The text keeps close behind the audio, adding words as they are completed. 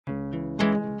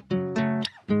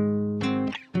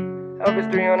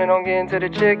LVIS300, don't get into the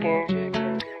chicken.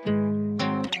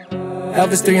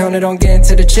 LVIS300, don't get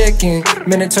into the chicken.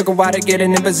 Man, it took a while to get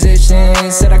in position.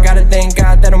 Said I gotta thank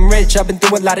God that I'm rich. I've been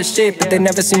through a lot of shit, but they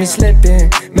never see me slipping.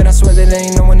 Man, I swear that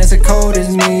ain't no one as cold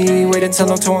as me. Wait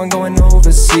until I'm torn going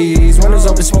overseas. Windows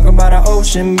open, smoking by the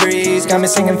ocean breeze. Got me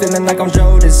singing, feeling like I'm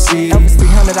Jodeci.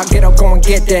 LVIS300, I'll get up, go and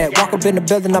get that. Walk up in the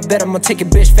building, I bet I'ma take it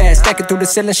bitch fast. Stack it through the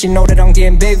ceiling, she know that I'm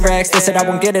getting big racks. They said I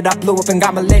won't get it, I blew up and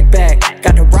got my leg back.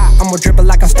 Got the rock, I'ma dribble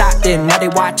like I'm Stockton. Now they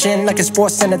watching like it's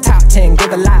sports in the top 10.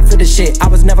 Give a lot for the shit. I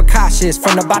was never cautious.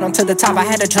 From the bottom to the top, I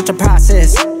had to trust the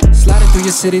process. Sliding through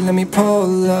your city, let me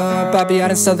pull up. I be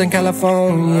out in Southern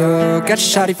California. Got your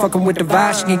shawty fucking with the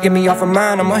vibe. She can get me off her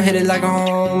mind, I'ma hit it like a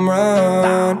home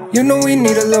run. You know we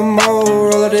need a little more.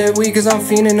 Roll of that weed cause I'm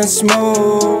feeling the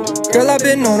smoke. Girl, I've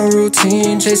been on a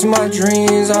routine, chasing my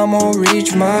dreams, I'm gonna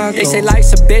reach my goal. They say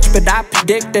life's a bitch, but I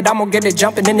predict that I'm gonna get it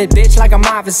jumping in this bitch like I'm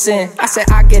Iverson. I said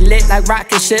I get lit like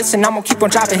rocket shits, and I'm gonna keep on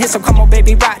dropping hits, so come on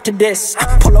baby, rock to this.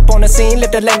 Pull up on the scene,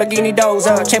 lift the Lamborghini doors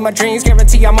up. Change my dreams,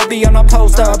 guarantee I'ma be on a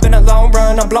poster. Been a long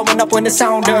run, I'm blowing up when the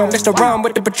sound done. Mr. Run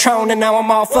with the Patron, and now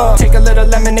I'm off up. Take a little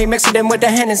lemonade, mix it in with the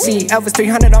Hennessy.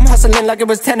 LVIS300, I'm hustling like it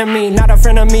was 10 of me. Not a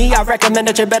friend of me, I recommend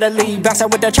that you better leave. Bouncing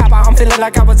with the chopper, I'm feeling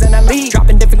like I was in a league.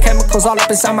 Dropping different chemicals all up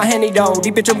inside my Henny though.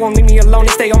 These bitches won't leave me alone,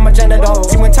 they stay on my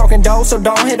genitals. You ain't talking dough, so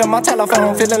don't hit on my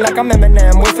telephone. Feeling like I'm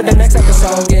Eminem, wait for the next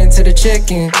episode. Get into the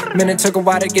chicken, man, it took a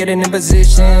while to get in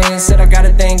position. Said I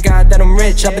gotta thank God that I'm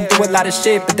rich. I've been through a lot of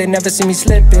shit, but they never see me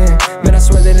slipping. Man, I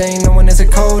swear that ain't no one as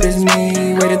cold as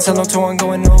me. Wait until I'm torn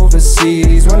going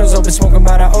overseas. Windows open, smoking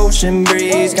by the ocean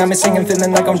breeze. Got me singing,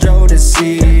 feeling like I'm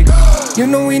Jodeci. You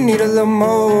know we need a little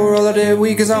more. Roll of that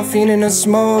weed cause I'm feeling the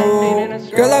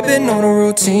smoke. Girl, I've been on a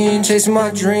routine, chasing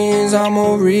my dreams,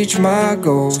 I'ma reach my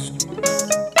goals.